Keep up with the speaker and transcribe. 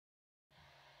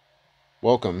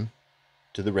Welcome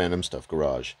to the Random Stuff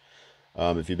Garage.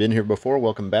 If you've been here before,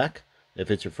 welcome back.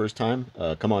 If it's your first time,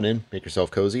 come on in, make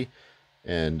yourself cozy,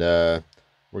 and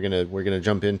we're gonna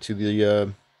jump into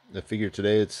the figure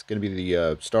today. It's gonna be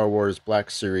the Star Wars Black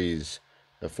Series,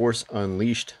 the Force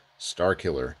Unleashed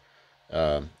Starkiller.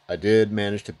 I did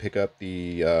manage to pick up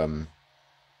the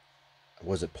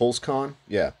was it Pulsecon?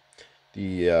 Yeah,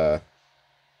 the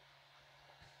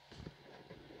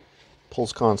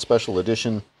Pulsecon Special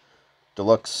Edition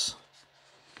Deluxe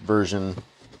version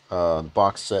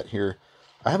box set here.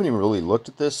 I haven't even really looked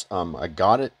at this. I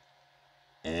got it,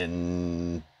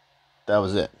 and that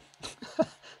was it.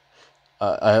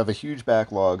 I have a huge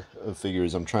backlog of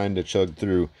figures I'm trying to chug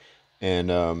through,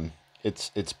 and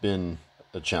it's been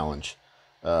a challenge.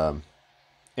 Um,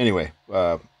 anyway,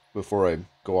 before I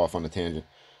go off on a tangent,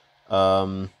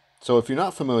 so if you're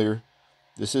not familiar,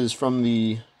 this is from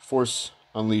the Force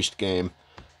Unleashed game.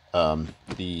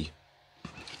 The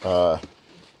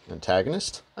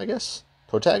antagonist, I guess,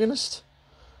 protagonist.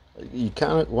 You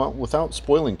kind of, well, without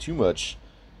spoiling too much,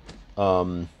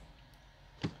 um,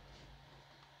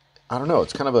 I don't know.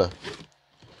 It's kind of a.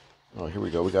 Oh, here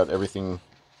we go. We got everything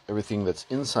that's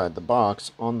inside the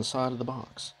box on the side of the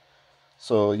box.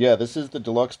 So yeah, this is the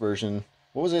deluxe version.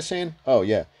 What was I saying? Oh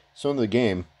yeah. So in the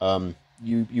game,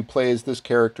 you play as this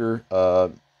character,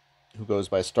 who goes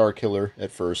by Starkiller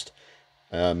at first,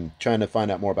 trying to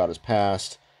find out more about his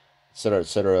past, etc.,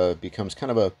 etc. Becomes kind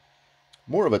of a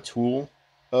more of a tool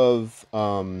of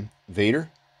Vader.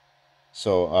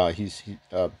 So I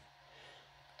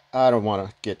don't want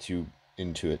to get too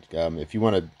into it. If you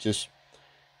want to just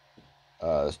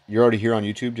you're already here on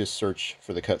YouTube, just search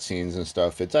for the cutscenes and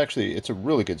stuff. It's a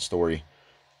really good story.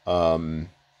 Um,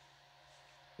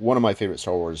 One of my favorite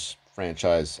Star Wars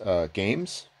franchise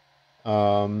games.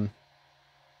 Um,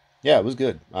 yeah, it was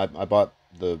good. I bought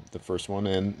the first one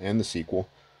and the sequel,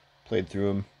 played through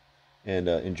them, and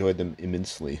enjoyed them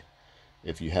immensely.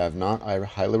 If you have not, I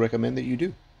highly recommend that you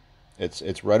do.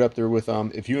 It's right up there with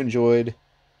if you enjoyed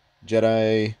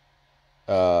Jedi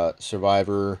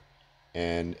Survivor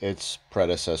and its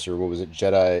predecessor, what was it,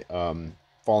 Jedi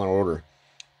Fallen Order.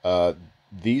 Uh,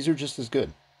 these are just as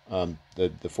good.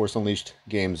 The Force Unleashed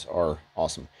games are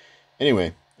awesome.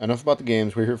 Anyway, enough about the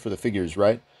games. We're here for the figures,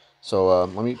 right? So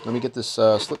let me get this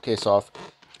slipcase off.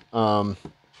 Um,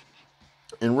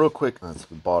 and real quick, that's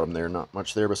the bottom there. Not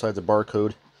much there besides a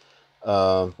barcode,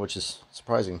 which is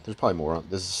surprising. There's probably more on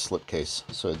this. Is a slipcase,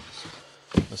 so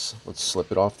let's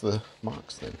slip it off the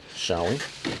box then, shall we?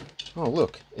 Oh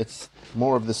look, it's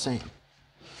more of the same,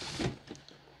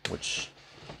 which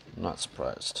I'm not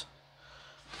surprised.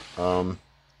 Um,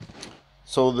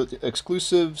 so the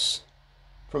exclusives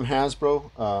from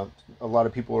Hasbro, a lot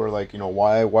of people are like,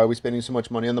 why are we spending so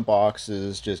much money on the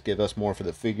boxes? Just give us more for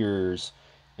the figures,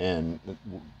 and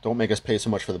don't make us pay so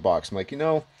much for the box. I'm like,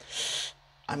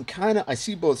 I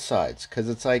see both sides, because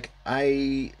it's like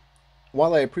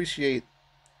while I appreciate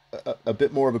a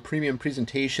bit more of a premium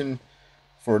presentation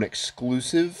for an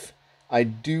exclusive, I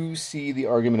do see the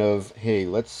argument of, hey,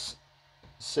 let's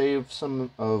save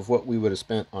some of what we would have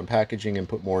spent on packaging and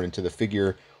put more into the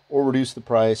figure, or reduce the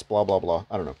price, blah, blah, blah.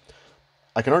 I don't know.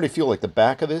 I can already feel like the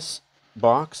back of this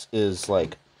box is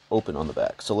like open on the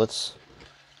back. So it's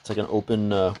like an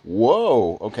open,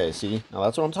 whoa, okay, see, now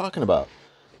that's what I'm talking about.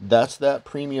 That's that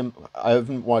premium. I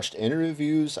haven't watched any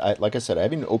reviews. Like I said, I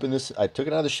haven't even opened this. I took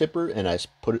it out of the shipper and I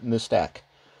put it in the stack.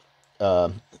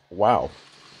 Wow,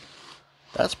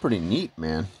 that's pretty neat,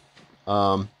 man.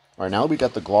 All right, now we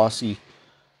got the glossy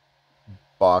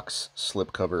box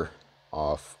slipcover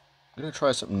off. I'm gonna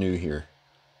try something new here.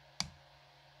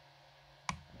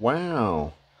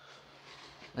 Wow,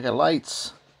 I got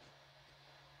lights.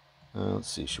 Let's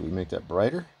see, should we make that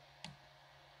brighter?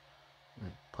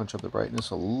 Punch up the brightness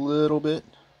a little bit.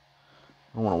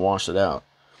 I don't want to wash it out.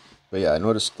 But yeah, I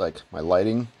noticed like my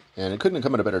lighting, and it couldn't have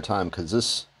come at a better time because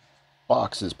this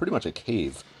box is pretty much a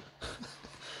cave.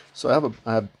 So I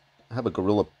have a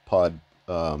Gorilla Pod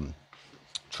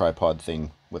tripod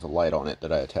thing with a light on it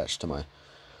that I attached to my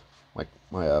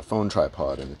phone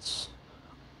tripod, and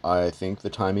I think the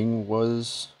timing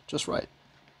was just right,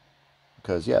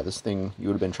 because yeah, this thing, you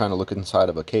would have been trying to look inside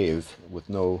of a cave with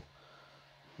nothing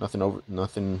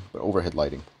but overhead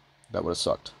lighting. That would have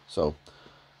sucked. So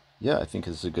yeah, I think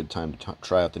it's a good time to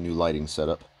try out the new lighting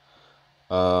setup.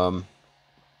 Um,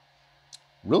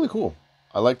 Really cool.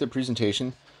 I like the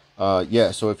presentation.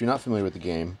 Yeah, so if you're not familiar with the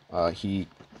game, he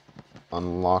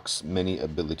unlocks many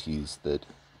abilities that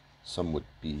some would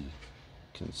be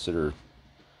consider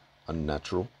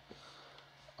unnatural.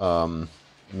 Um,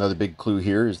 Another big clue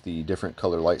here is the different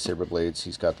color lightsaber blades.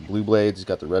 He's got the blue blades, he's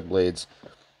got the red blades.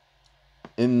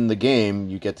 in the game,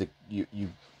 you get to you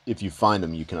if you find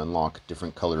them, you can unlock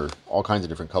different color, all kinds of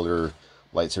different color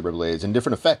lightsaber blades and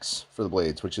different effects for the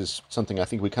blades, which is something I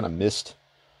think we kind of missed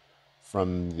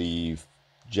from the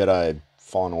Jedi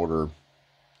Fallen Order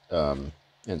and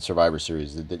Survivor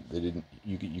series. They didn't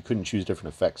you couldn't choose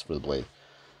different effects for the blade.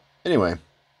 Anyway,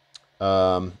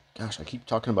 gosh, I keep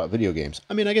talking about video games.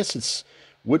 I mean, I guess it's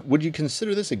would you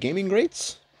consider this a gaming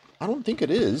greats? I don't think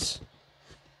it is.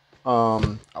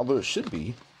 Although it should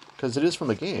be, because it is from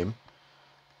a game.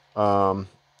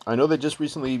 I know they just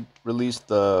recently released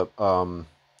the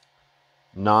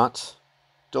not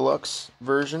deluxe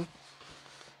version.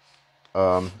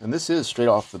 And this is straight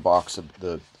off the box of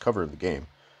the cover of the game.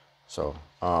 So,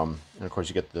 and of course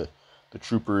you get the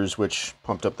troopers, which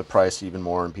pumped up the price even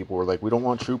more, and people were like, we don't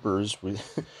want troopers.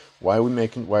 Why are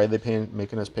they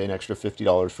making us pay an extra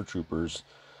 $50 for troopers?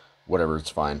 Whatever, it's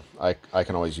fine. I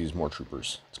can always use more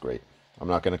troopers. It's great. I'm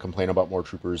not going to complain about more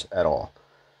troopers at all.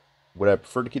 Would I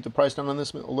prefer to keep the price down on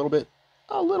this a little bit?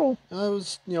 A little. It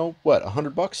was, what,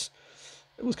 $100?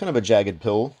 It was kind of a jagged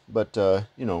pill, but, got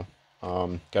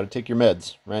to take your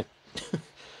meds, right?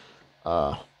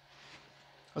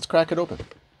 Let's crack it open.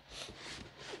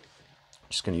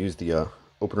 Just going to use the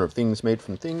opener of things made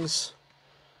from things.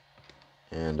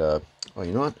 And, oh,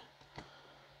 you know what?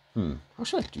 How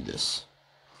should I do this?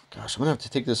 Gosh, I'm going to have to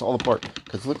take this all apart.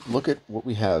 Because look at what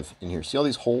we have in here. See all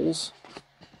these holes?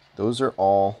 Those are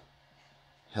all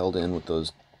held in with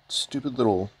those stupid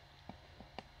little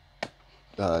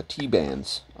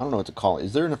T-bands. I don't know what to call it.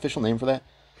 Is there an official name for that?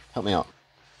 Help me out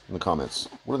in the comments.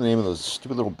 What are the name of those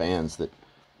stupid little bands that...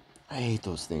 I hate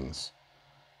those things.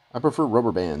 I prefer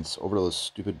rubber bands over those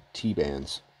stupid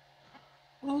T-bands.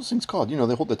 What are those things called? They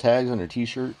hold the tags on your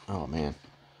t-shirt. Oh, man.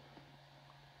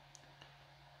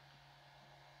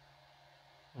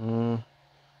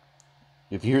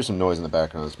 If you hear some noise in the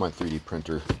background, it's my 3D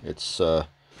printer. It's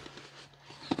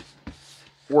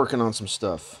working on some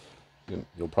stuff.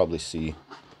 You'll probably see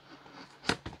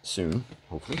soon,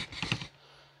 hopefully.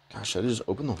 Gosh, should I just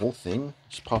open the whole thing?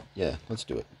 Just pop... Yeah, let's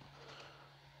do it.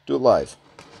 Do it live.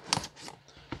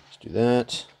 Let's do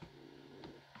that.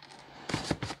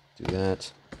 Do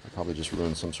that. I'll probably just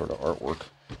ruin some sort of artwork.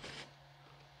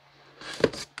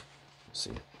 Let's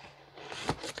see.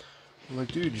 I'm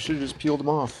like, dude, you should have just peeled them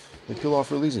off. They peel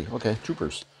off real easy. Okay,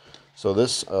 troopers. So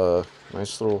this,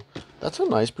 nice little... That's a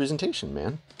nice presentation,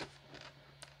 man.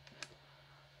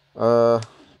 For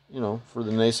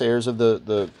the naysayers of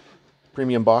the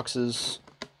premium boxes,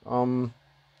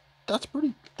 that's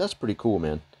pretty cool,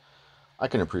 man. I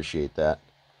can appreciate that.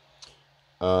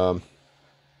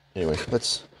 Anyway,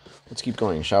 let's keep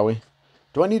going, shall we?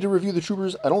 Do I need to review the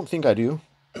troopers? I don't think I do.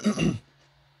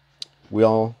 We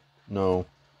all know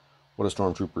what a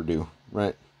stormtrooper do,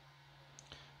 right?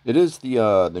 It is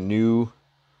the new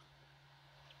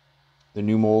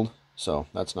mold, so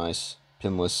that's nice.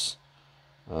 Pinless,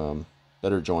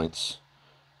 better joints,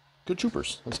 good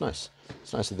troopers. That's nice.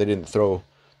 It's nice that they didn't throw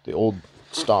the old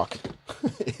stock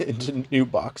into new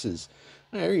boxes.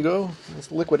 There you go.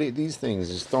 Let's liquidate these things.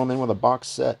 Just throw them in with a box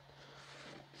set.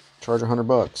 Charge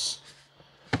 $100.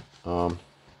 How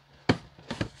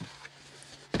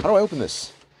do I open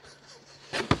this?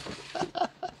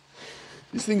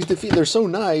 These things they're so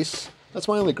nice. That's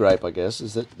my only gripe, I guess,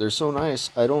 is that they're so nice.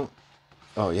 I don't...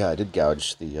 Oh, yeah, I did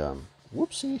gouge the,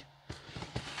 whoopsie.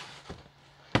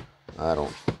 I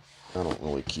don't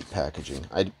really keep packaging.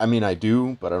 I mean, I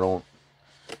do, but I don't...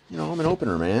 I'm an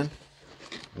opener, man.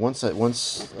 Once I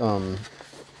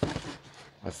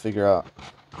figure out...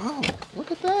 Oh,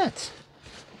 look at that.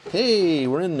 Hey,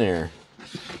 we're in there.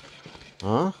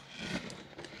 Huh?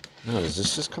 Now, does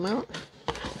this just come out?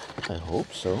 I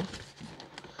hope so.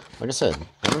 Like I said,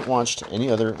 I haven't watched any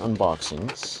other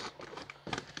unboxings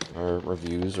or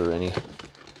reviews or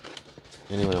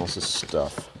anyone else's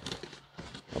stuff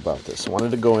about this. I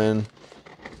wanted to go in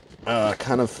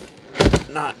kind of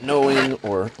not knowing,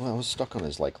 or well, I was stuck on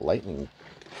his lightning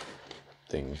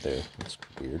thing there. That's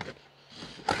weird.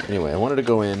 Anyway, I wanted to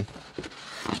go in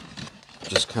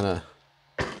just kind of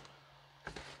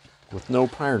with no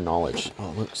prior knowledge.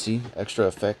 Oh, look, see, extra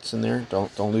effects in there.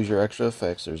 Don't lose your extra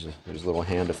effects. There's a little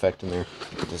hand effect in there.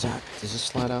 Does this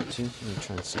slide out too? Let me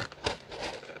try and see.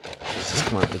 Does this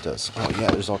come out? It does. Oh yeah,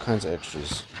 there's all kinds of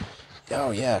extras.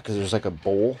 Oh yeah, because there's like a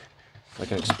bowl,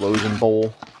 like an explosion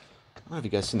bowl. I don't know if you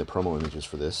guys seen the promo images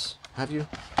for this. Have you?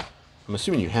 I'm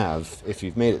assuming you have, if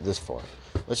you've made it this far.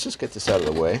 Let's just get this out of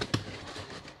the way.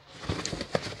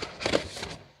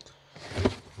 I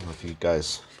don't know if you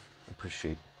guys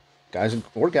appreciate, guys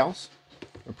or gals,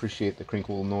 appreciate the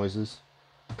crinkle noises.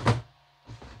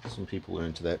 Some people are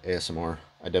into that ASMR.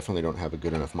 I definitely don't have a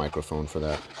good enough microphone for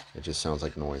that. It just sounds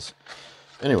like noise.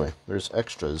 Anyway, there's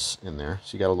extras in there.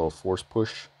 So you got a little force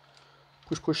push.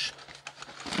 Push.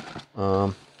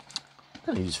 What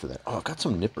can I use for that? Oh, I've got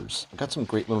some nippers. I've got some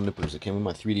great little nippers that came with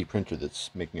my 3D printer that's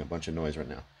making a bunch of noise right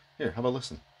now. Here, how about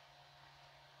listen?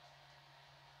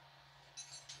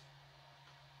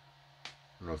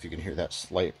 I don't know if you can hear that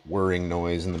slight whirring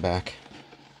noise in the back.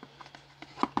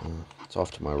 It's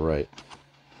off to my right.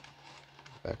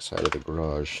 Back side of the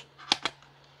garage.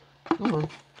 Come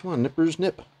on, nippers,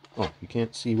 nip. Oh, you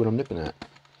can't see what I'm nipping at.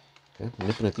 Okay, I'm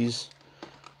nipping at these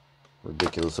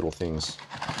ridiculous little things.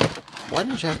 Why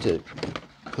did you have to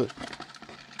put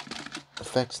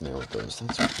effects in there with those?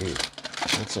 That's weird.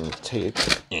 That's some tape.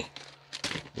 Get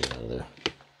out of there.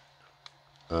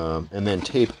 And then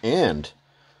tape and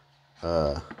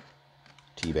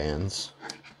T-bands.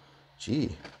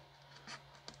 Gee.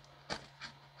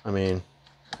 I mean,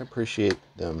 I appreciate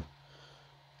them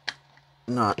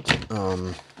not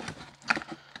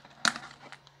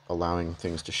allowing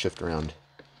things to shift around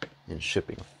in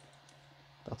shipping.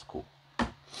 That's cool.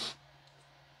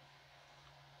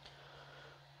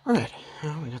 Alright,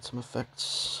 we got some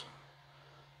effects.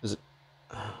 Is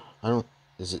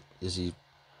he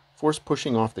force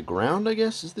pushing off the ground, I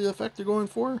guess, is the effect they're going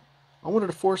for? I wanted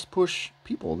to force push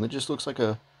people, and it just looks like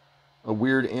a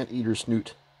weird anteater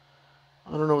snoot.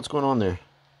 I don't know what's going on there.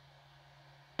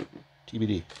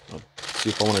 TBD. I'll see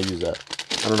if I want to use that.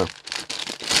 I don't know.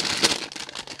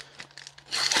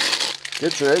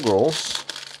 Get your egg rolls.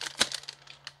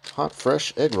 Hot,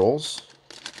 fresh egg rolls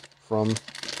from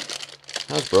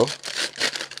Hasbro.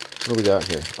 What do we got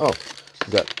here? Oh,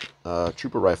 we got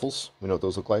Trooper rifles. We know what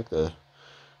those look like. The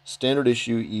standard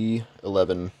issue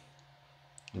E11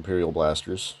 Imperial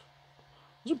blasters.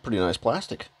 Those are pretty nice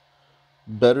plastic.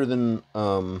 Better than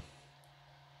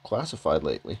classified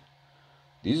lately.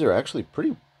 These are actually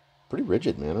pretty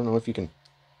rigid, man. I don't know if you can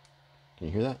you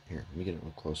hear that? Here, let me get it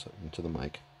real close up into the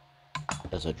mic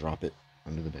as I drop it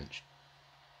under the bench.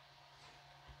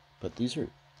 But these are, I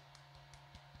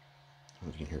don't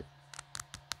know if you can hear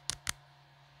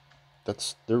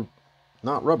it. They're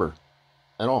not rubber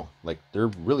at all. Like, they're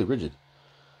really rigid.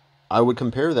 I would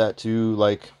compare that to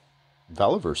like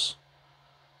Valiverse.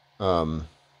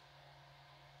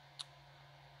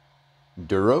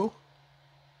 Duro.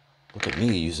 Look at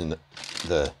me using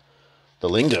the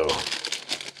lingo.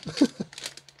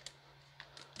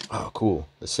 Oh, cool.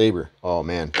 The saber. Oh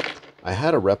man, I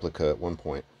had a replica at one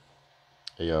point,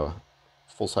 a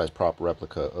full-size prop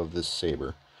replica of this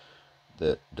saber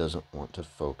that doesn't want to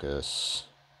focus.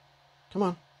 Come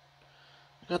on,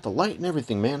 I got the light and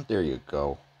everything, man. There you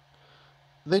go.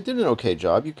 They did an okay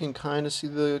job. You can kind of see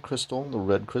the crystal, the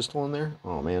red crystal in there.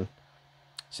 Oh man.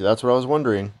 See, that's what I was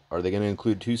wondering. Are they going to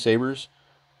include two sabers?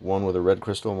 One with a red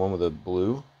crystal and one with a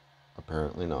blue?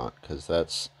 Apparently not, because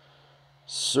that's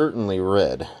certainly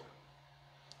red.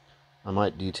 I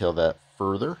might detail that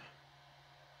further.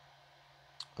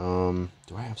 Do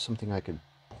I have something I could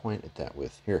point at that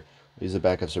with? Here, I'll use the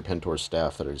back of Serpentor's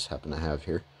staff that I just happen to have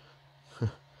here.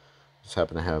 Just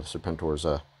happen to have Serpentor's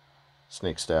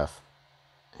snake staff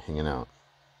hanging out,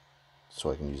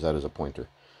 so I can use that as a pointer.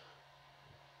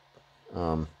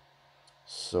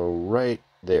 So right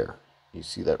there, you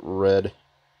see that red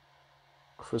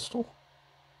crystal?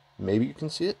 Maybe you can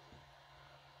see it.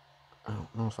 I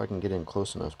don't know if I can get in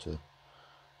close enough to.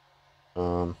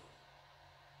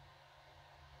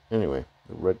 Anyway,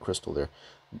 the red crystal there.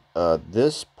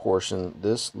 This portion,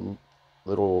 this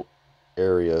little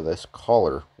area, this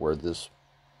collar where this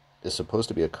is supposed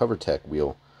to be a CoverTech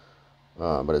wheel,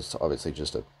 but it's obviously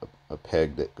just a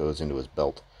peg that goes into his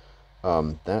belt.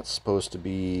 That's supposed to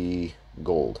be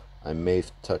gold. I may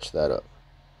touch that up.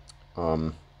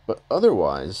 But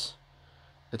otherwise,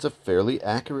 it's a fairly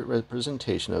accurate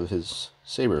representation of his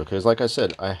saber. Because like I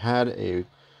said, I had a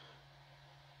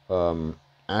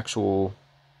actual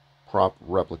prop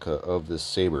replica of this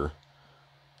saber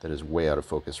that is way out of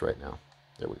focus right now.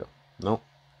 There we go. Nope.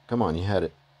 Come on, you had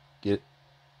it. Get it.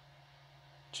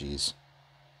 Jeez.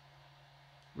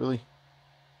 Really?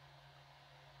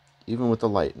 Even with the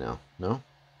light now, no?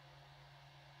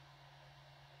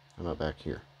 How about back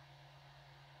here?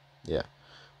 Yeah.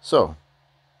 So,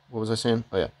 what was I saying?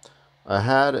 Oh yeah, I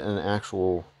had an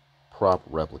actual prop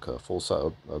replica, full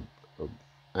size,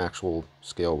 actual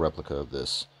scale replica of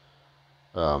this,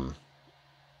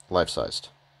 life-sized,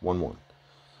 1/1.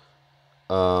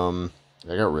 I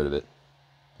got rid of it.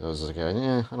 I was like, I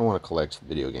don't want to collect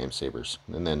video game sabers.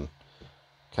 And then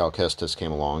Cal Kestis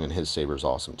came along, and his saber's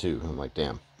awesome too. I'm like,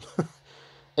 damn.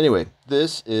 Anyway,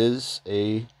 this is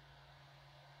a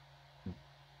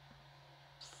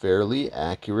fairly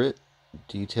accurate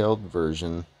detailed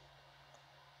version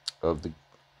of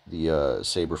the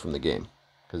saber from the game,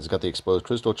 because it's got the exposed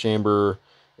crystal chamber.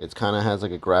 It kind of has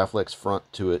like a Graflex front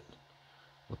to it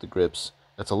with the grips.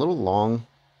 That's a little long.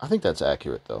 I think that's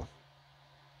accurate though.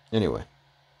 Anyway,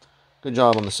 good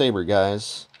job on the saber,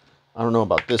 guys. I don't know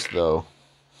about this though.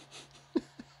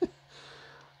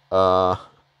 I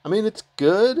mean, it's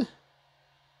good.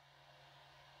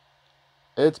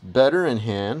 It's better in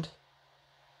hand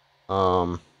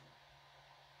than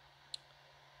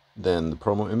the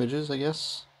promo images, I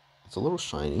guess. It's a little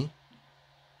shiny.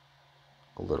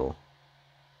 A little.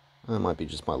 That might be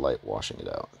just my light washing it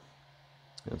out.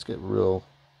 Let's get real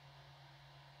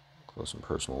close and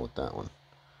personal with that one.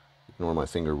 Ignore my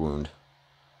finger wound.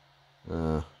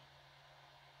 I'm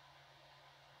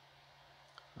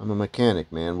a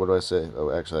mechanic, man. What do I say? Oh,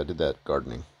 actually, I did that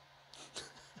gardening.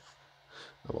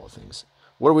 Of all things.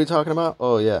 What are we talking about?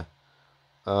 Oh, yeah.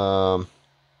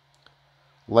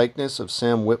 Likeness of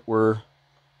Sam Witwer.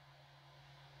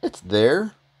 It's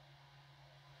there.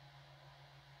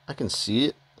 I can see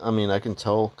it. I mean, I can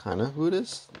tell kind of who it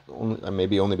is.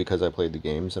 Maybe only because I played the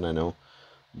games and I know.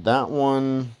 That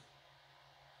one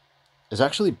is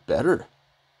actually better.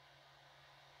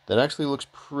 That actually looks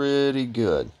pretty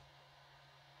good.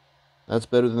 That's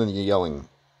better than the yelling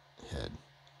head,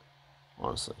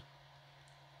 honestly.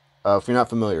 If you're not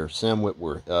familiar, Sam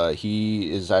Witwer,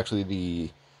 he is actually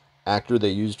the actor they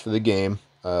used for the game.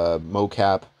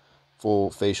 Mocap, full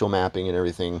facial mapping and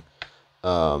everything.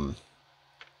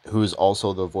 Who is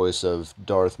also the voice of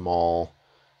Darth Maul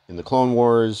in the Clone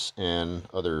Wars and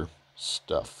other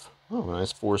stuff. Oh,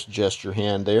 nice force gesture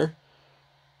hand there.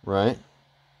 Right?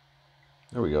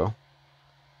 There we go.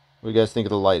 What do you guys think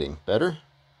of the lighting? Better?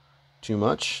 Too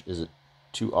much? Is it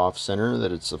too off-center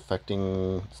that it's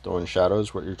affecting, it's throwing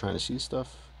shadows where you're trying to see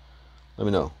stuff? Let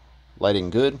me know. Lighting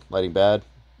good? Lighting bad?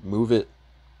 Move it?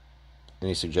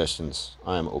 Any suggestions?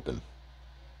 I am open.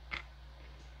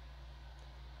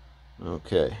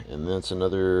 Okay, and that's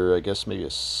another, I guess maybe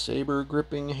a saber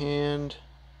gripping hand.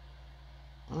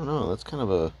 I don't know, that's kind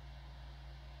of a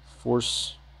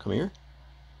force. Come here.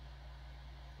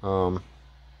 Oh,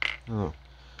 then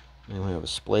we have a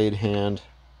splayed hand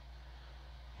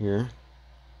here.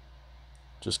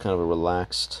 Just kind of a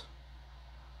relaxed,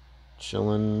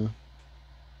 chilling,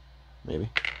 maybe.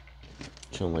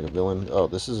 Chilling like a villain. Oh,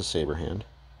 this is a saber hand.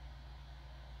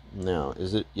 Now,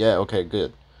 is it? Yeah, okay,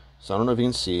 good. So I don't know if you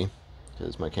can see,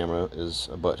 because my camera is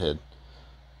a butthead.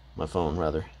 My phone,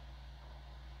 rather.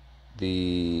 So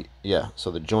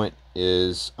the joint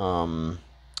is,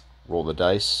 roll the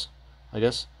dice, I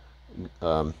guess.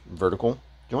 Vertical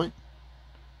joint.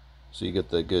 So you get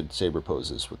the good saber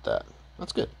poses with that.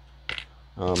 That's good.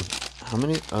 How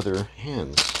many other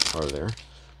hands are there?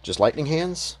 Just lightning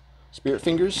hands? Spirit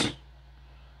fingers?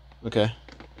 Okay.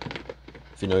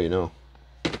 If you know, you know.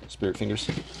 Spirit fingers.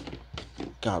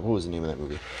 God, what was the name of that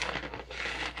movie?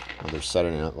 Oh, there's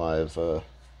Saturday Night Live. So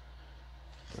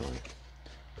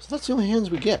that's the only hands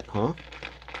we get, huh?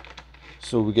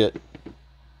 So we get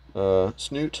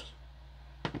snoot.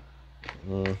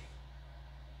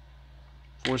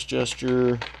 Force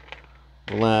gesture.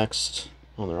 Relaxed.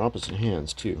 Oh, they're opposite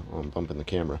hands, too. Oh, I'm bumping the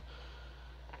camera.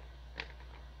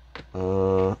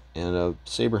 And a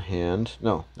saber hand.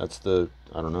 No, that's the,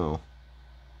 I don't know.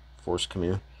 Force, come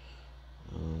here.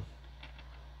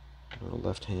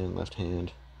 Left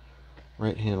hand,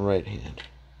 right hand, right hand.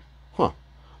 Huh.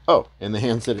 Oh, and the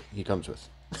hands that he comes with.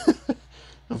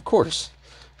 Of course.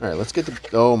 All right, let's get the.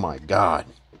 Oh my God.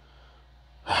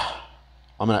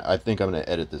 I think I'm gonna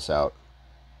edit this out.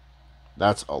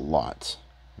 That's a lot,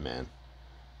 man.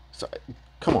 So,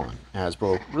 come on,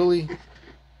 Hasbro. Really?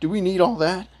 Do we need all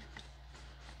that?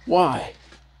 Why?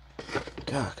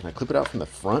 God, can I clip it out from the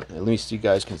front? At least you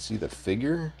guys can see the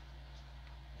figure.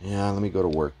 Yeah, let me go to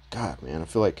work. God, man, I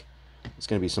feel like it's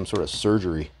going to be some sort of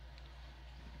surgery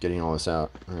getting all this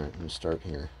out. All right, let me start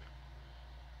here.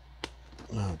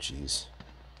 Oh, jeez.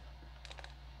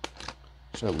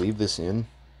 Should I leave this in?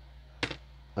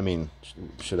 I mean,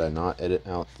 should I not edit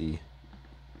out the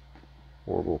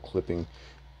horrible clipping?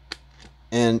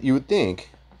 And you would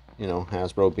think, you know,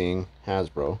 Hasbro being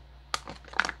Hasbro,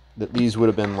 that these would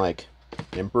have been like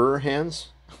Emperor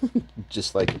hands,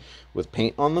 just like with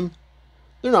paint on them.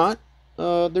 They're not.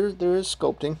 There is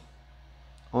sculpting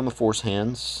on the Force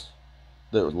hands,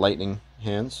 the lightning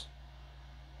hands.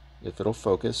 If it'll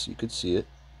focus, you could see it.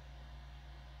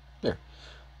 There.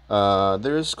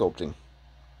 There is sculpting.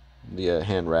 The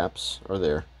hand wraps are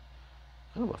there.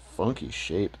 Kind of a funky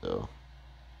shape, though.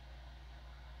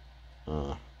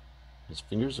 His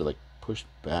fingers are like pushed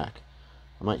back.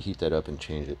 I might heat that up and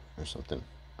change it or something.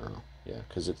 I don't know. Yeah,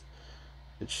 because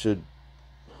it should,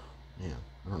 man,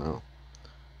 I don't know.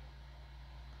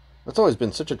 That's always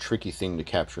been such a tricky thing to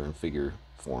capture in figure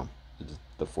form,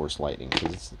 the force lightning,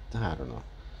 because it's, I don't know.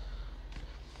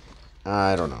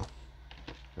 I don't know.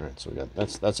 All right, so we got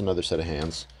that's another set of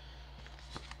hands.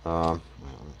 Well,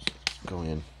 let's go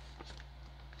in.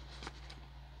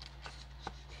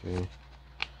 Okay.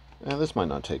 Yeah, this might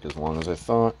not take as long as I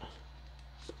thought.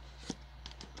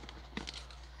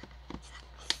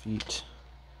 Feet.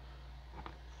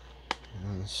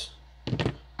 Hands.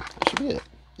 That should be it.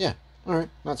 Yeah. All right.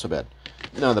 Not so bad.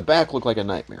 Now the back looked like a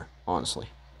nightmare. Honestly,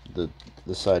 the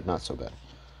side not so bad.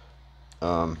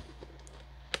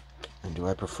 And do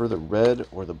I prefer the red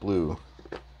or the blue?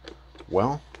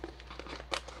 Well,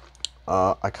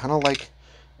 I kind of like.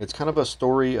 It's kind of a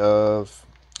story of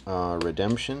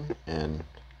redemption and,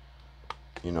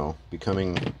 you know,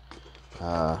 becoming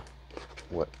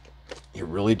what you're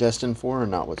really destined for,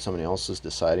 and not what somebody else is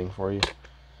deciding for you,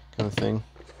 kind of thing.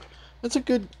 It's a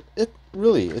good. It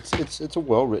really. It's a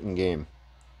well-written game.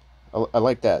 I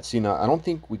like that. See, now I don't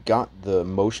think we got the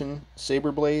motion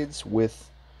saber blades with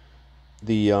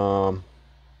the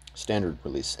standard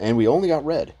release, and we only got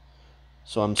red.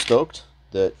 So I'm stoked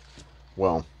that.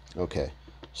 Well, okay.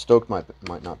 Stoked might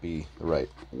not be the right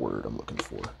word I'm looking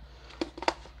for.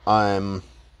 I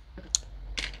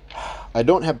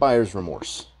don't have buyer's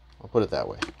remorse. I'll put it that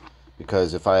way.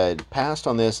 Because if I had passed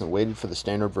on this and waited for the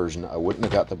standard version, I wouldn't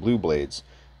have got the blue blades,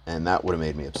 and that would have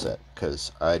made me upset.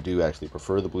 Because I do actually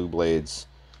prefer the blue blades,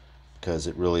 because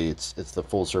it's the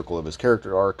full circle of his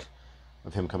character arc,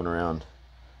 of him coming around.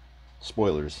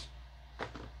 Spoilers.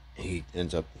 He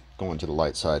ends up going to the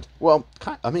light side. Well,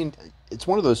 I mean, it's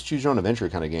one of those choose your own adventure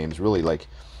kind of games. Really, like,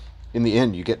 in the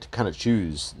end, you get to kind of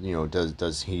choose. You know,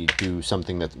 does he do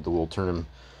something that will turn him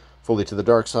fully to the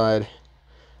dark side?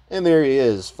 And there he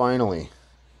is, finally.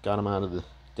 Got him out of the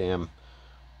damn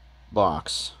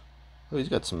box. Oh, he's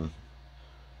got some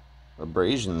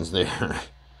abrasions there.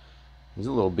 He's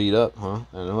a little beat up, huh?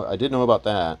 I did know about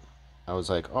that. I was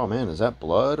like, oh man, is that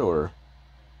blood or?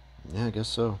 Yeah, I guess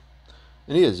so.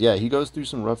 And he is, yeah. He goes through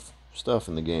some rough stuff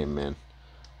in the game, man.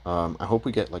 I hope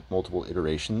we get like multiple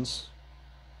iterations.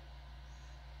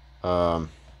 Some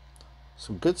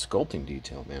good sculpting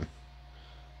detail, man.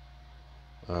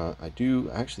 I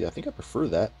think I prefer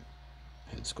that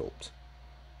head sculpt.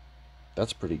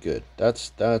 That's pretty good.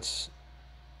 That's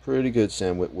pretty good,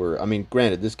 Sam Witwer. I mean,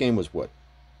 granted, this game was what,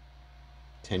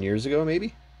 10 years ago,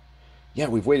 maybe? Yeah,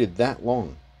 we've waited that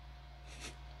long.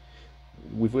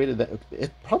 We've waited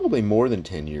probably more than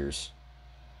 10 years.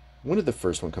 When did the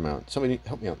first one come out? Somebody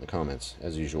help me out in the comments,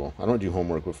 as usual. I don't do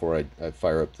homework before I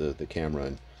fire up the camera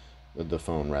and the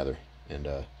phone, rather. And,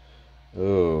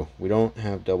 oh, we don't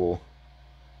have double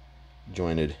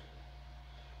jointed.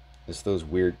 It's those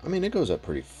weird. I mean, it goes up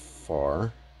pretty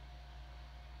far.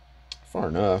 Far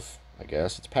enough, I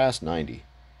guess. It's past 90.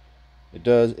 It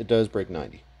does break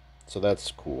 90. So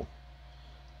that's cool.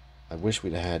 I wish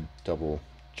we'd had double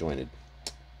jointed.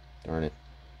 Darn it.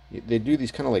 They do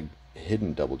these kind of like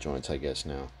hidden double joints, I guess,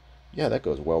 now. Yeah, that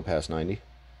goes well past 90.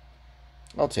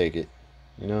 I'll take it,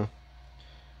 you know.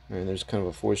 And there's kind of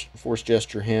a force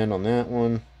gesture hand on that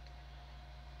one.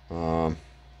 Kind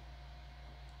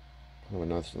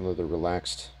of another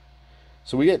relaxed.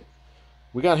 So we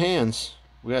got hands.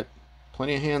 We got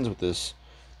plenty of hands with this.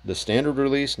 The standard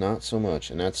release, not so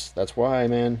much. And that's why,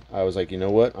 man, I was like, you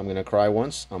know what? I'm gonna cry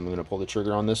once. I'm gonna pull the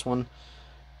trigger on this one.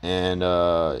 And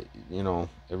you know,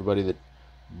 everybody that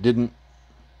didn't,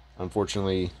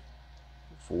 unfortunately,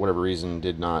 for whatever reason,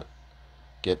 did not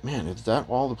get. Man, is that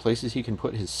all the places he can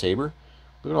put his saber?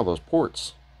 Look at all those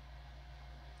ports.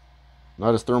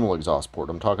 Not his thermal exhaust port.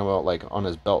 I'm talking about like on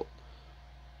his belt.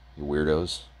 You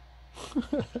weirdos.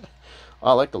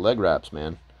 I like the leg wraps,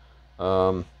 man.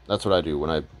 That's what I do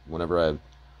whenever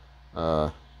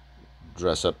I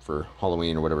dress up for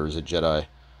Halloween or whatever as a Jedi.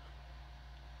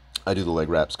 I do the leg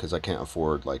wraps because I can't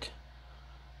afford like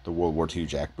the World War II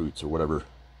jackboots or whatever,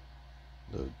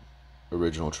 the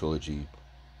original trilogy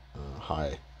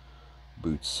high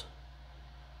boots.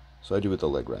 So I do with the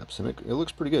leg wraps, and it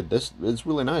looks pretty good. It's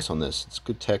really nice on this. It's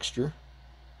good texture,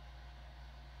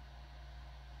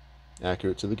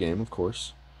 accurate to the game, of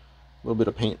course. A little bit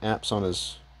of paint apps on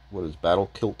his battle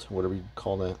kilt, whatever you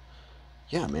call that.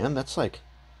 Yeah, man, that's like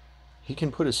he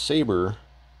can put his saber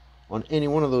on any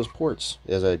one of those ports.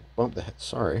 As I bump the head,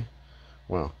 sorry.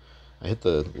 Wow, I hit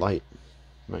the light.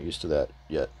 I'm not used to that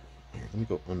yet. Here, let me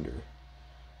go under.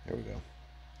 There we go.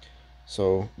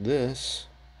 So this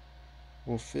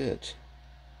will fit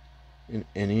in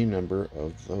any number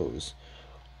of those.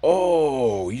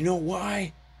 Oh, you know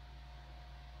why?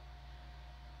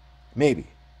 Maybe.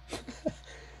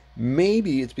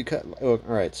 Maybe it's because, oh, all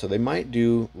right. So they might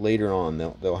do later on.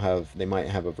 They might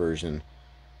have a version.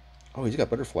 Oh, he's got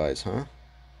butterflies, huh?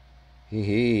 Hee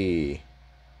hee.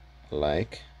 I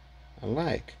like. I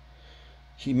like.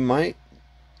 He might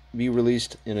be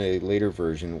released in a later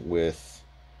version with,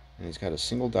 and he's got a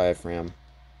single diaphragm.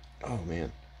 Oh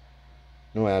man,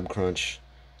 no ab crunch.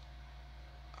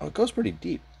 Oh, it goes pretty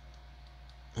deep.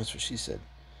 That's what she said.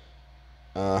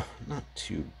 Not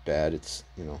too bad. It's,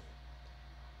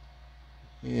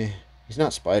 yeah, he's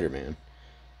not Spider-Man.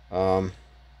 Um,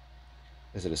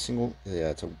 is it a single? Yeah,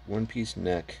 it's a one-piece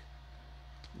neck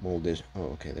molded. Oh,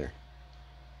 okay, there.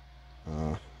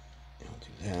 I'll do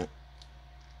that.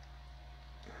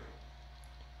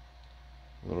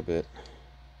 A little bit.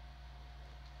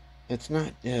 It's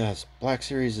not. Yeah, Black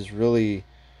Series is really.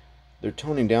 They're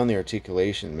toning down the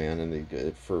articulation, man,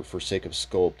 and for sake of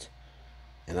sculpt,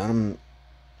 and I'm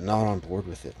not on board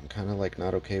with it. I'm kind of like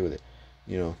not okay with it.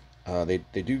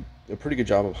 They do a pretty good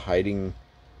job of hiding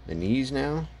the knees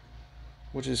now,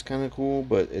 which is kind of cool.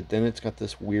 But then it's got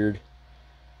this weird,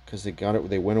 because they got it.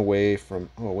 They went away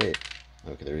from. Oh wait,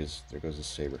 okay, there he is. There goes the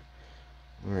saber.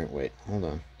 All right, wait, hold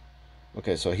on.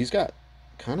 Okay, so he's got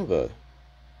kind of the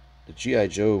GI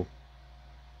Joe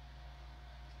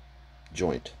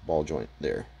joint, ball joint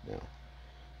there now,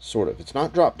 sort of. It's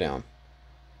not drop down,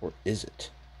 or is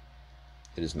it?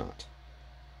 It is not.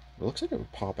 It looks like it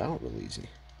would pop out real easy.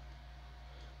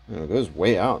 It goes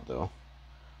way out though.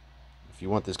 If you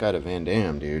want this guy to Van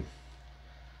Damme, dude,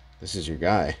 this is your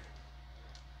guy.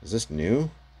 Is this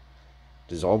new?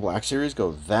 Does all Black Series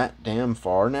go that damn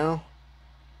far now?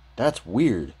 That's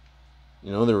weird.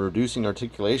 They're reducing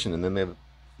articulation and then they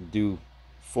do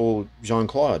full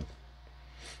Jean-Claude.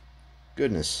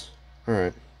 Goodness.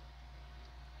 Alright.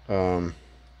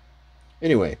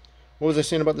 Anyway, what was I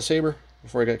saying about the saber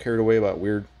before I got carried away about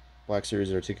weird Black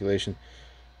Series articulation?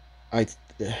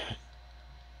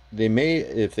 They may,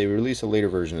 if they release a later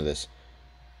version of this,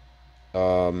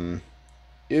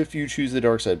 if you choose the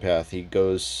dark side path, he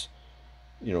goes,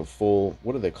 full,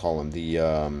 what do they call him?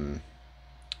 The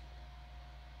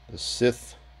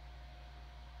Sith,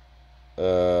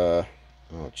 oh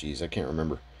geez, I can't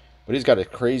remember. But he's got a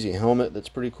crazy helmet that's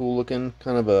pretty cool looking.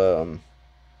 Kind of a,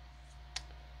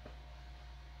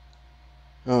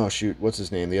 oh shoot, what's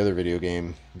his name? The other video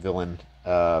game villain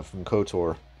from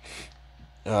KOTOR.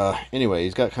 Anyway,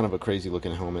 he's got kind of a crazy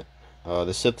looking helmet.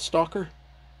 The Sith Stalker,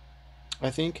 I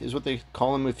think, is what they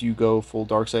call him if you go full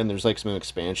dark side. And there's like some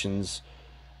expansions.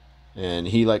 And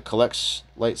he like collects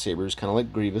lightsabers, kind of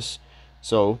like Grievous.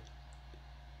 So,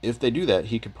 if they do that,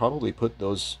 he could probably put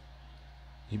those...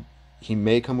 He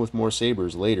may come with more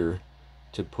sabers later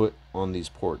to put on these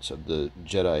ports of the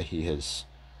Jedi he has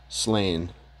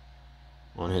slain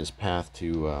on his path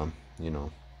to,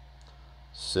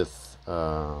 Sith,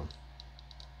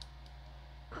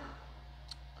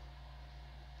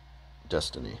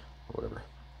 destiny, or whatever.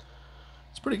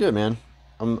 It's pretty good, man.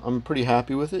 I'm pretty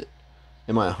happy with it.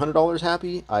 Am I $100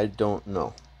 happy? I don't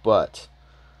know. But,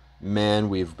 man,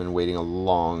 we've been waiting a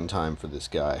long time for this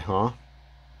guy, huh?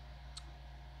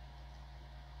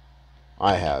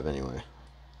 I have, anyway.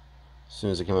 As soon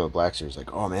as it came out with Black Series,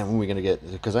 like, oh man, when are we gonna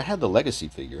get... Because I had the Legacy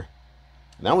figure.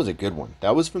 And that was a good one.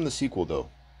 That was from the sequel, though.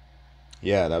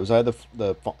 Yeah, that was either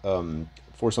the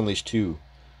Force Unleashed 2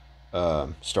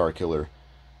 Starkiller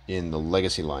in the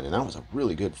Legacy line. And that was a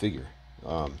really good figure.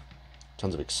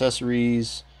 Tons of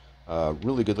accessories.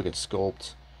 Really good looking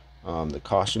sculpt. The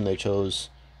costume they chose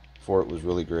for it was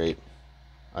really great.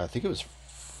 I think it was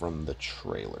from the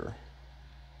trailer.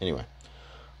 Anyway.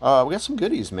 We got some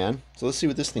goodies, man. So let's see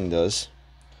what this thing does.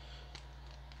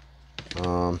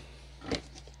 Got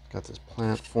this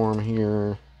platform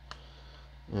here.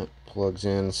 It plugs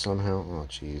in somehow. Oh,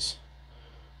 jeez.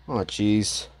 Oh,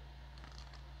 jeez.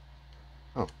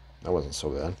 Oh, that wasn't so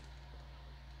bad.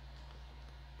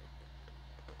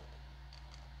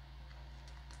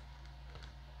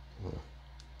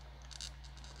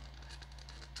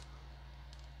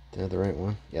 Did I have the right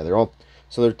one? Yeah, they're all...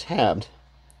 So they're tabbed.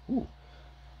 Ooh.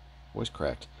 Voice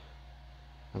cracked.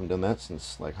 Haven't done that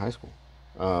since like high school.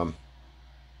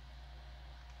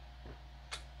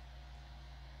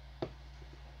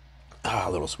 A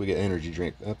little swig of energy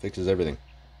drink. That fixes everything.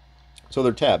 So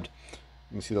they're tabbed.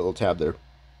 You can see that little tab there.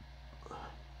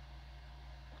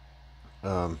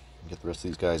 Get the rest of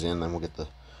these guys in, then we'll get the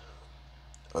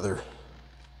other.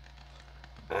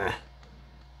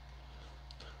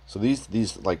 So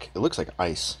these like, it looks like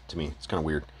ice to me. It's kind of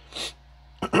weird.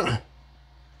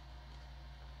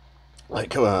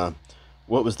 Like,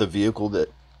 what was the vehicle that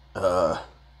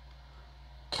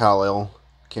Kal-El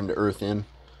came to Earth in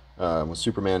when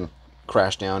Superman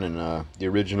crash down in the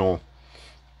original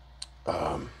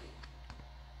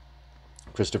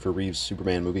Christopher Reeve's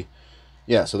Superman movie.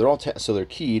 Yeah, so they're all so they're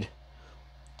keyed,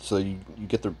 so you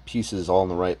get the pieces all in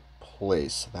the right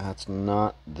place. That's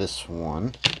not this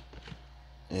one.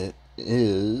 It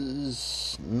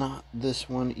is not this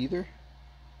one either.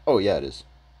 Oh yeah, it is.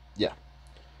 Yeah,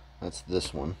 that's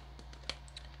this one.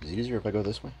 Is it easier if I go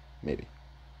this way? Maybe.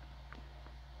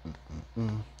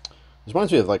 This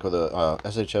reminds me of like with the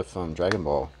SHF Dragon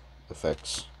Ball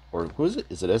effects. Or who is it?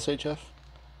 Is it SHF?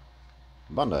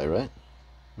 Bandai, right?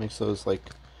 Makes those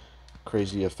like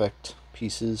crazy effect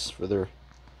pieces for their,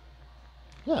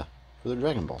 yeah, for their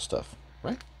Dragon Ball stuff,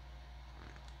 right?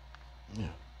 Yeah.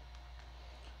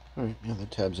 Alright, yeah, the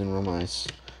tab's in real nice.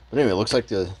 But anyway, it looks like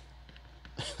the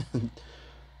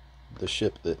the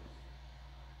ship that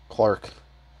Clark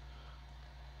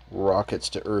rockets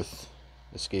to Earth,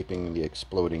 escaping the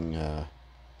exploding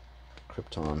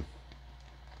Krypton.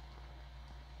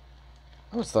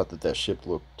 I always thought that ship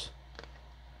looked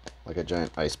like a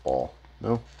giant ice ball.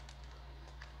 No?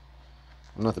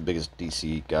 I'm not the biggest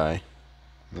DC guy.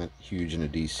 I'm not huge into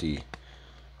DC.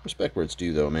 Respect where it's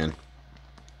due, though, man.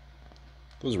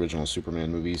 Those original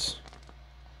Superman movies.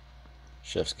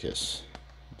 Chef's kiss.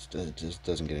 It just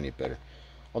doesn't get any better.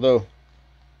 Although,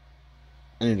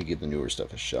 I need to give the newer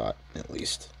stuff a shot, at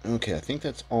least. Okay, I think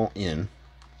that's all in.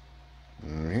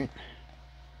 Alright.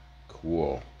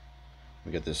 Cool.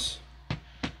 We got this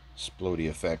explodey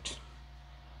effect.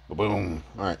 Boom.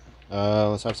 Alright.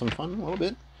 Let's have some fun a little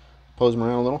bit. Pose them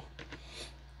around a little.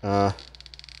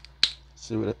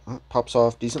 See what it pops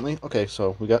off decently. Okay,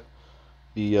 so we got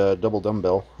the double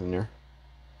dumbbell in there.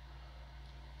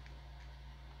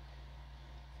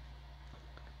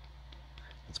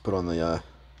 Let's put on the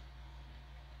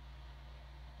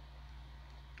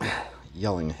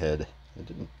yelling head. It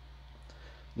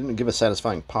didn't give a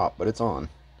satisfying pop, but it's on.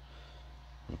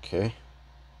 Okay.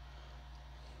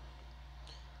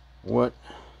 What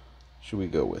should we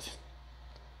go with?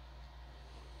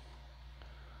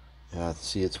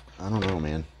 See, I don't know,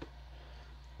 man.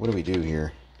 What do we do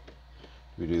here?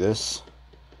 Do we do this?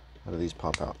 How do these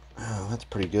pop out? Oh, that's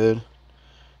pretty good.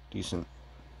 Decent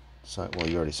side. Well,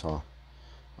 you already saw.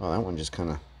 Oh, that one just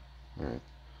kind of. Alright.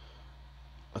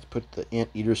 Let's put the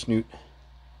anteater snoot.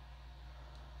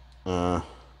 We'll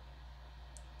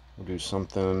do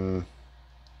something.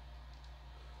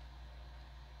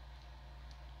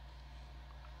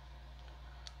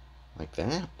 Like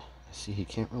that. I see he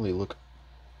can't really look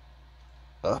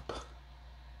up.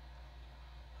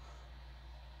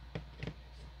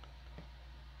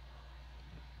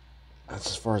 That's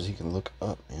as far as he can look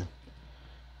up, man.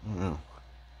 I don't know.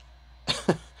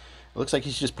 It looks like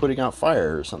he's just putting out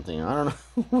fire or something. I don't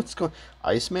know what's going.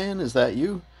 Iceman, is that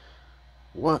you?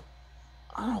 What?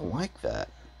 I don't like that.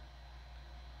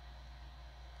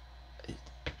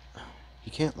 He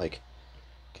can't like.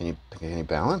 Can you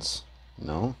balance?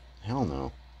 No. Hell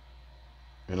no.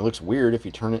 And it looks weird if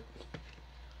you turn it.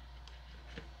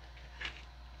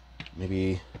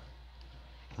 Maybe,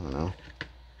 I don't know.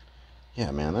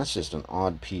 Yeah, man, that's just an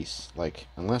odd piece. Like,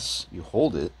 unless you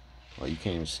hold it, well, you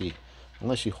can't even see.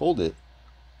 Unless you hold it,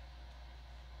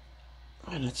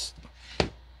 and it's,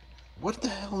 what the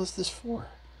hell is this for?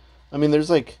 I mean,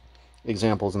 there's like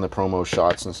examples in the promo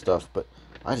shots and stuff, but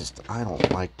I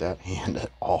don't like that hand at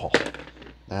all.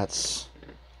 That's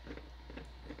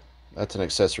an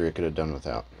accessory I could have done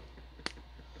without.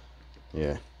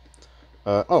 Yeah.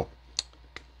 Oh.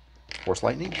 Force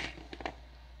lightning?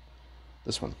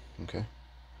 This one. Okay.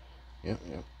 Yep.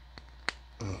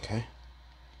 Okay.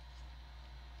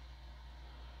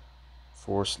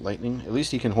 Force lightning. At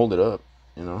least he can hold it up,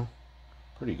 you know.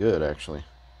 Pretty good, actually.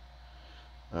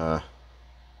 Oh,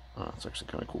 it's actually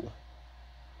kind of cool.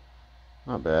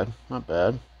 Not bad. Not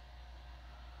bad.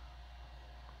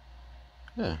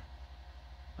 Yeah.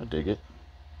 I dig it.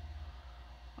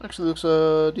 Actually looks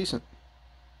decent.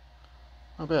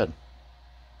 Not bad.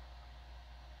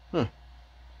 Huh.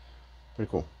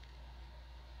 Pretty cool.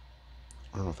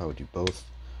 I don't know if I would do both.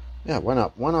 Yeah, why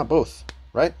not? Why not both?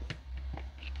 Right?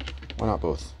 Why not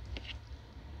both?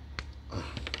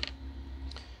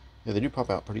 Yeah, they do pop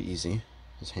out pretty easy.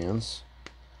 His hands.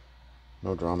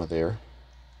 No drama there.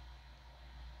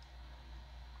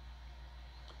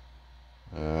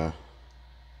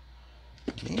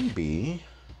 Maybe.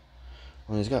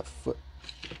 Well, he's got foot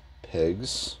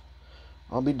pegs.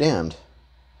 I'll be damned.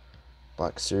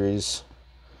 Black Series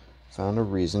found a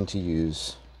reason to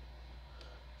use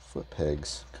foot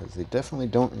pegs, because they definitely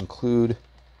don't include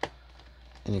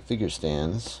any figure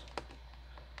stands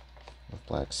with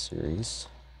Black Series.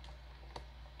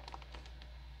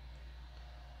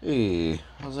 Hey,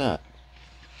 how's that?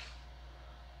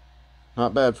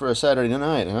 Not bad for a Saturday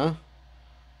night, huh?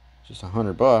 Just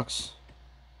 $100.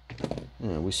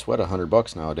 Yeah, we sweat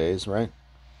 $100 nowadays, right?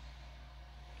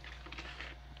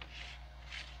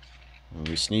 When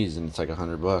we sneeze and it's like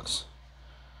 $100. Oh,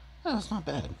 that's not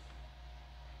bad.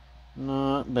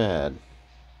 Not bad.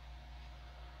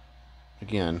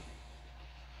 Again,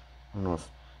 I don't know if,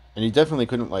 and he definitely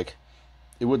couldn't like,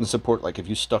 it wouldn't support like if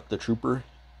you stuck the trooper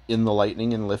in the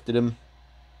lightning and lifted him,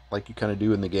 like you kind of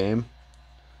do in the game.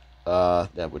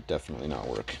 That would definitely not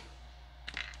work.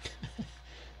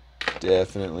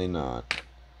 Definitely not.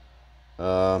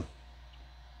 The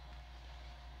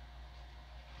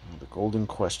golden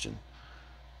question: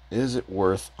 is it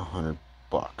worth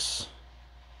 $100?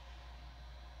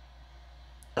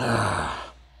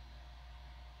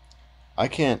 I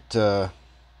can't. I'll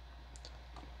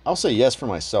say yes for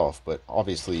myself, but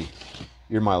obviously,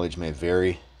 your mileage may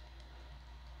vary.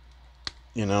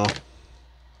 You know,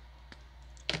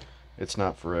 it's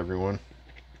not for everyone.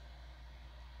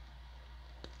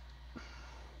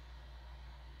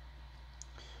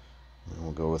 And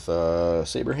we'll go with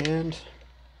saber hand.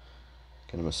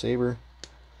 Kind of a saber.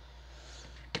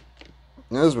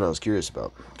 Now, this is what I was curious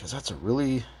about, because that's a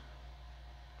really,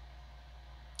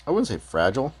 I wouldn't say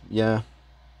fragile. Yeah.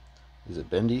 Is it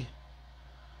bendy?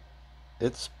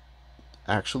 It's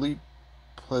actually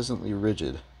pleasantly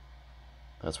rigid.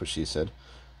 That's what she said.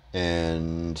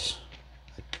 And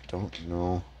I don't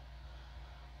know.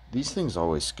 These things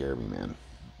always scare me, man.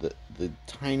 The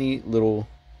tiny little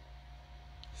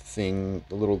thing,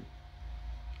 the little,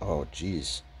 oh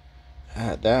geez.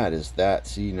 That is that.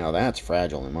 See, now that's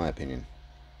fragile in my opinion.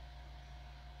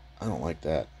 I don't like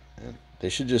that, man. They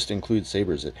should just include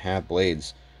sabers that have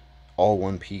blades all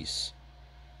one piece.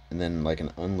 And then like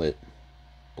an unlit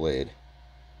blade.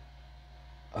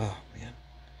 Oh man.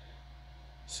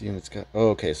 See, and it's got, oh,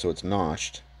 okay, so it's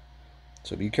notched.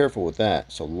 So be careful with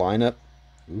that. So line up.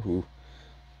 Ooh.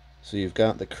 So you've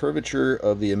got the curvature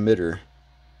of the emitter,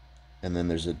 and then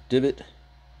there's a divot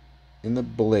in the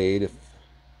blade.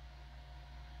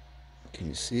 Can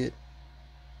you see it?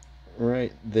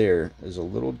 Right there is a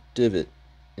little divot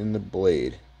in the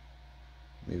blade.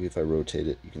 Maybe if I rotate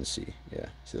it, you can see. Yeah,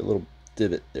 see that little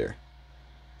divot there.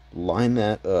 Line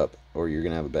that up, or you're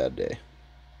gonna have a bad day.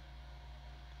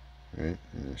 All right,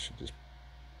 and I should just.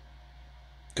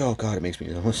 Oh God, it makes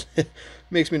me almost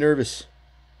makes me nervous.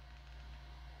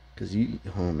 Cause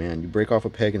oh man, you break off a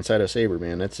peg inside a saber,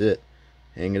 man. That's it.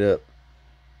 Hang it up.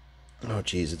 Oh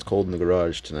geez, it's cold in the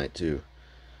garage tonight too.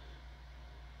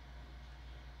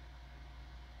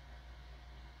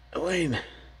 Elaine,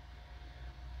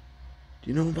 do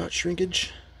you know about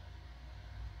shrinkage?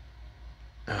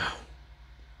 Oh.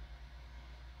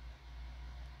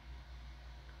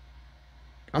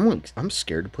 I'm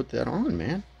scared to put that on,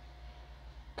 man.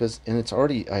 And it's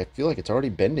already, I feel like it's already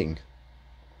bending.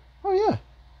 Oh yeah,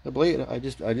 the blade. I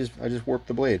just warped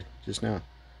the blade just now,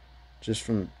 just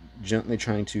from gently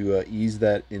trying to ease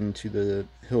that into the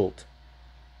hilt.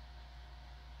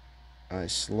 I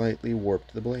slightly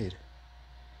warped the blade.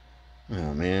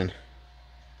 Oh man.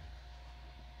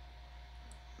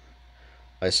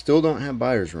 I still don't have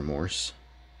buyer's remorse,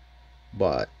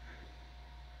 but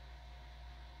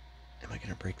am I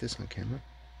gonna break this on camera?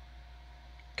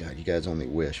 God, you guys only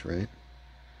wish, right?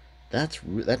 That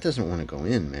doesn't want to go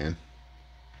in, man.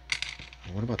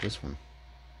 What about this one?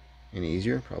 Any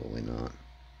easier? Probably not.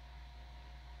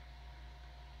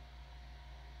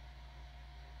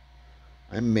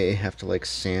 I may have to like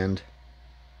sand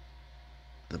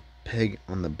the peg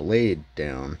on the blade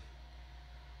down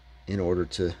in order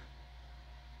to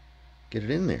get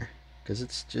it in there, because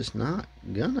it's just not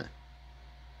gonna.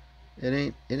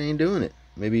 It ain't doing it.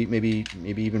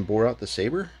 Maybe even bore out the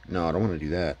saber. No, I don't want to do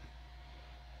that.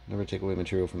 Never take away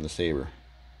material from the saber.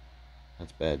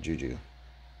 That's bad juju.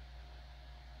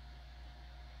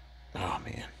 Oh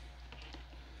man.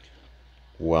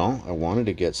 Well, I wanted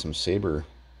to get some saber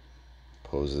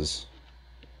poses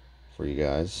for you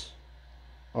guys.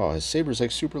 Oh, his saber's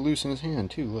like super loose in his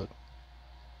hand too. Look,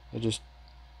 I just,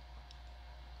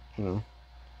 you know.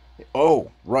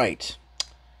 Oh, right.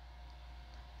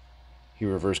 He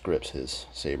reverse grips his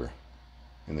saber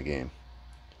in the game.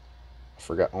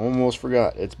 Almost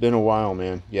forgot. It's been a while,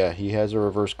 man. Yeah, he has a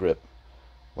reverse grip,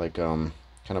 like kind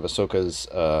of Ahsoka's.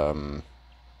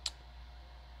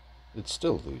 It's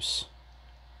still loose.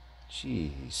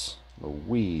 Jeez,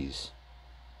 Louise.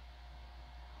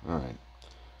 All right.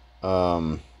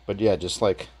 But yeah, just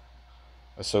like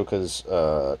Ahsoka's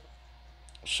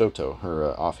Shoto,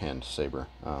 her offhand saber,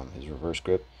 his reverse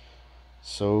grip.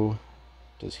 So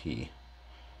does he.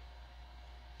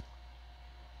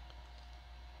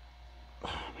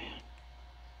 Oh man.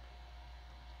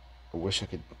 I wish I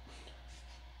could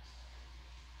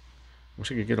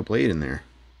get a blade in there.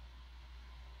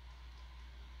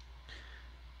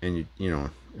 And you know,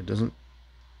 it doesn't.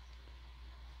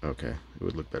 Okay, it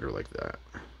would look better like that,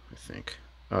 I think.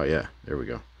 Oh yeah, there we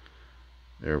go.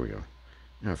 There we go.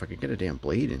 Now if I could get a damn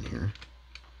blade in here.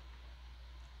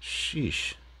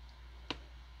 Sheesh.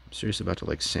 I'm seriously about to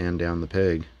like sand down the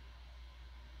peg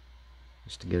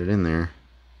just to get it in there,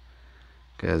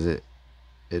 because it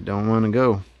don't want to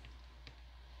go.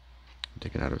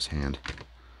 Take it out of his hand.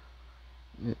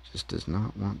 It just does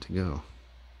not want to go.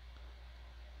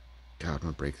 God, I'm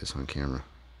gonna break this on camera.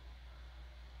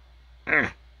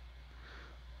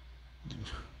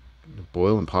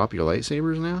 Boil and pop your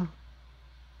lightsabers now?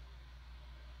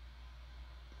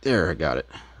 There, I got it.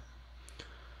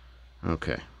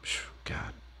 Okay.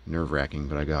 God, nerve-wracking,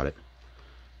 but I got it.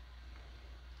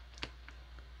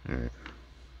 Alright.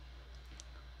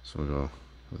 So we'll go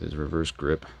with his reverse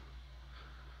grip.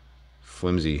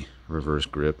 Flimsy reverse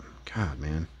grip. God,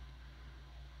 man.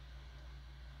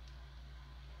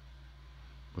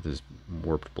 With his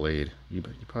warped blade. You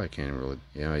probably can't even really...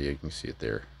 Yeah, you can see it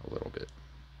there a little bit.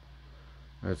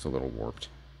 That's a little warped.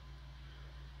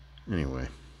 Anyway.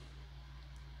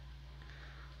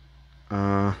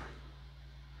 Yeah,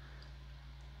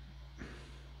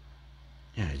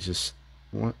 just...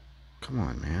 What? Come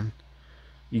on, man.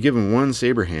 You give him one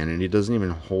saber hand and he doesn't even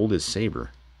hold his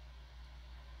saber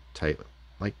tight.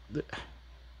 Like,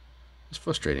 it's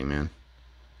frustrating, man.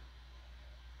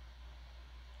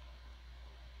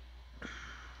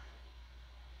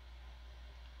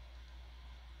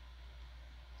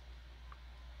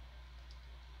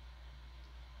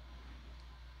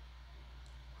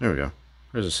 There we go.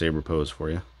 There's a saber pose for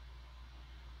you.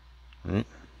 All right.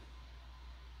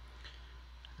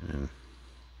 And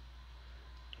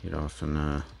get off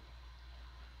and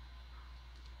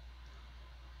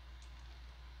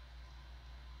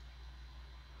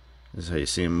this is how you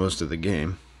see him most of the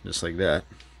game, just like that.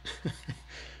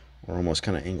 Or almost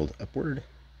kind of angled upward.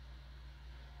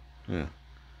 Yeah,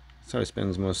 that's how he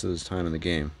spends most of his time in the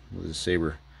game, with his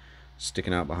saber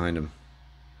sticking out behind him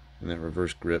in that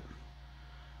reverse grip.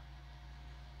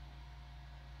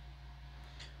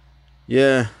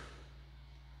 Yeah,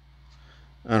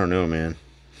 I don't know, man.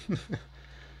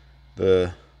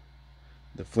 the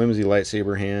flimsy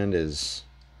lightsaber hand is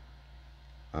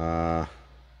I'm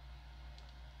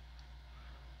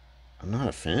not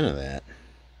a fan of that.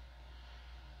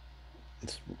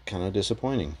 It's kind of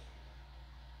disappointing,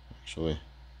 actually.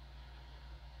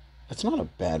 It's not a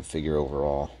bad figure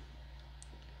overall,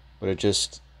 but it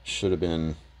just should have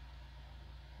been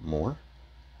more,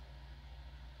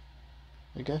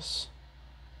 I guess.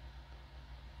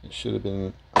 It should have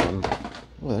been, oh,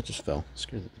 that just fell.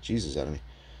 Scared the Jesus out of me.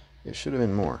 It should have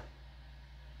been more,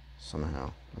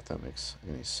 somehow, if that makes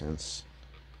any sense.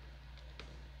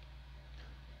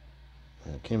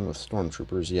 It came with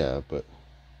stormtroopers, yeah, but...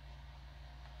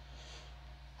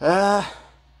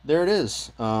 there it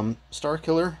is.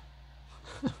 Starkiller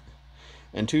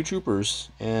and 2 troopers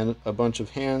and a bunch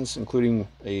of hands, including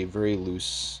a very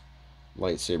loose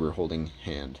lightsaber holding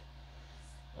hand.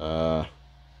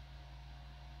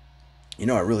 You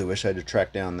know, I really wish I had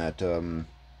tracked down that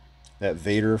that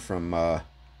Vader from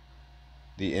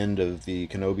the end of the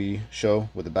Kenobi show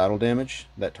with the battle damage,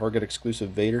 that Target exclusive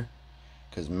Vader,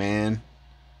 because man,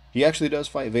 he actually does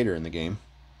fight Vader in the game,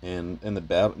 and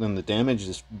the damage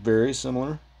is very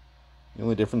similar. The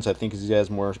only difference I think is he has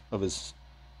more of his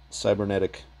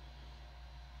cybernetic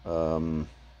arms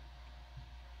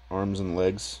and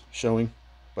legs showing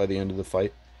by the end of the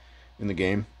fight in the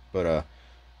game. But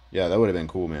yeah, that would have been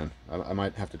cool, man. I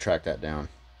might have to track that down.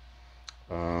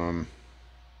 I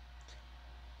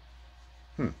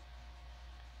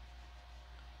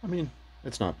mean,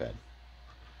 it's not bad.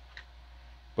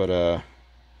 But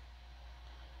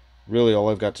really all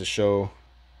I've got to show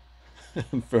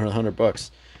for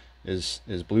 $100 is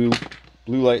blue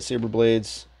lightsaber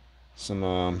blades,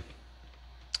 some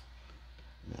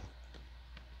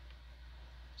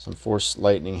force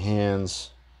lightning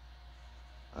hands.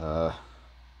 Yeah,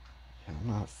 I'm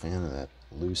not a fan of that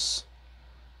loose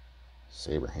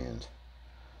saber hand.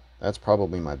 That's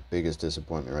probably my biggest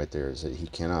disappointment right there, is that he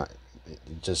cannot,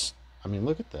 just, I mean,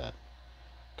 look at that.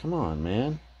 Come on,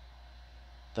 man.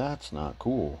 That's not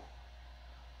cool.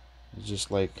 It's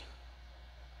just like,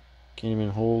 can't even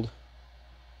hold.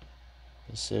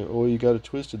 They say, oh, you got to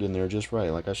twist it in there just right.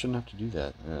 Like, I shouldn't have to do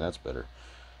that. Yeah, that's better.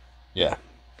 Yeah.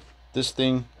 This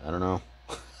thing, I don't know.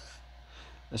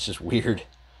 That's just weird.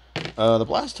 The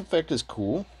blast effect is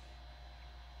cool.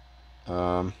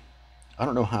 I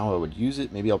don't know how I would use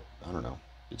it. Maybe I don't know.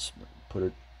 Just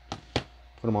put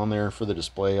put them on there for the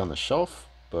display on the shelf.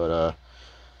 But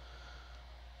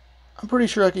I'm pretty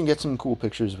sure I can get some cool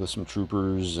pictures with some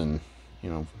troopers and, you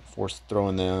know, force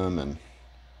throwing them and.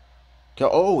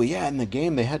 Oh yeah, in the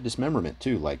game they had dismemberment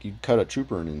too. Like you cut a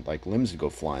trooper and like limbs would go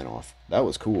flying off. That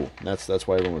was cool. That's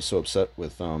why everyone was so upset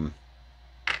with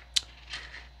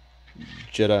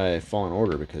Jedi Fallen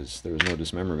Order, because there was no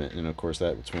dismemberment, and of course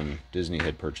that was when Disney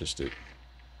had purchased it.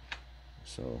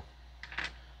 So,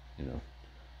 you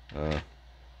know,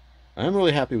 I'm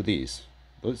really happy with these.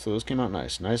 So those came out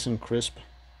nice and crisp.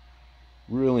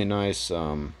 Really nice,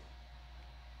 really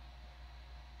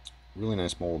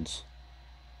nice molds,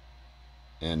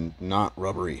 and not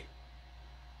rubbery.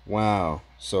 Wow.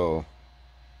 So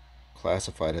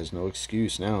Classified has no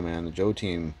excuse now, man. The Joe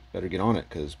team better get on it,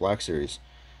 because Black Series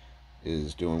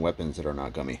is doing weapons that are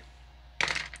not gummy.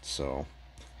 So,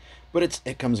 but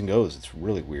it comes and goes. It's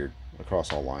really weird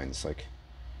across all lines. Like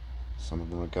some of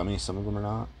them are gummy, some of them are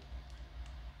not.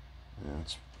 Yeah,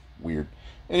 it's weird.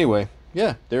 Anyway,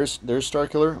 yeah, there's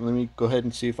Starkiller. Let me go ahead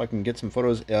and see if I can get some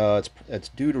photos. It's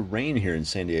due to rain here in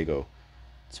San Diego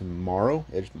tomorrow.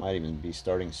 It might even be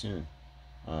starting soon,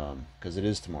 because it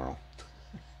is tomorrow.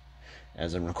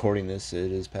 As I'm recording this,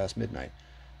 it is past midnight.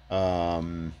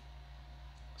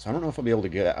 So I don't know if I'll be able to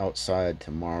get outside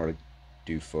tomorrow to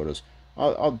do photos.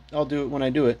 I'll do it when I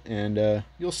do it, and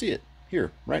you'll see it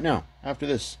here right now after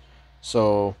this.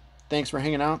 So thanks for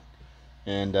hanging out,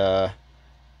 and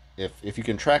if you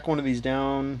can track one of these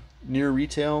down near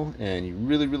retail and you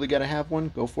really got to have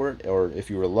one, go for it. Or if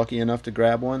you were lucky enough to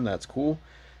grab one, that's cool.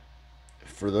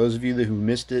 For those of you who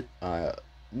missed it, there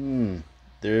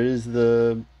is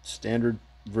the standard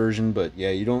version, but yeah,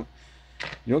 you don't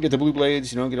get the blue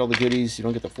blades, you don't get all the goodies, you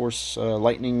don't get the force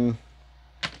lightning,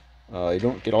 you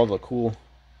don't get all the cool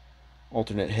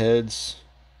alternate heads,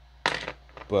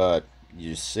 but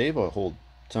you save a whole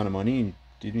ton of money. You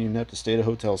didn't even have to stay at a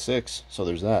Hotel 6, so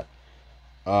there's that.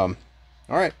 All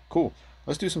right, cool.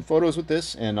 Let's do some photos with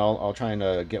this, and I'll try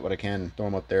and get what I can, throw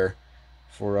them up there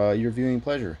for your viewing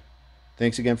pleasure.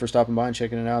 Thanks again for stopping by and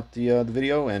checking out the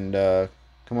video, and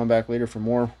come on back later for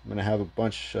more. I'm gonna have a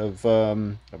bunch of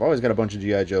I've always got a bunch of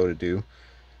GI Joe to do.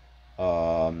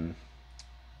 Don't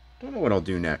know what I'll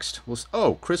do next.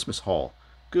 Christmas haul.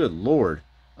 Good Lord.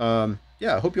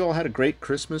 Yeah, I hope you all had a great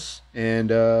Christmas,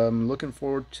 and looking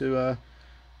forward to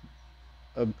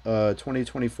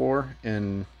 2024,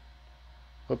 and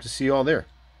hope to see you all there.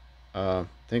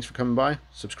 Thanks for coming by.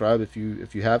 Subscribe if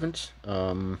you haven't,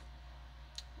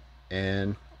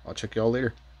 and I'll check you all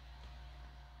later.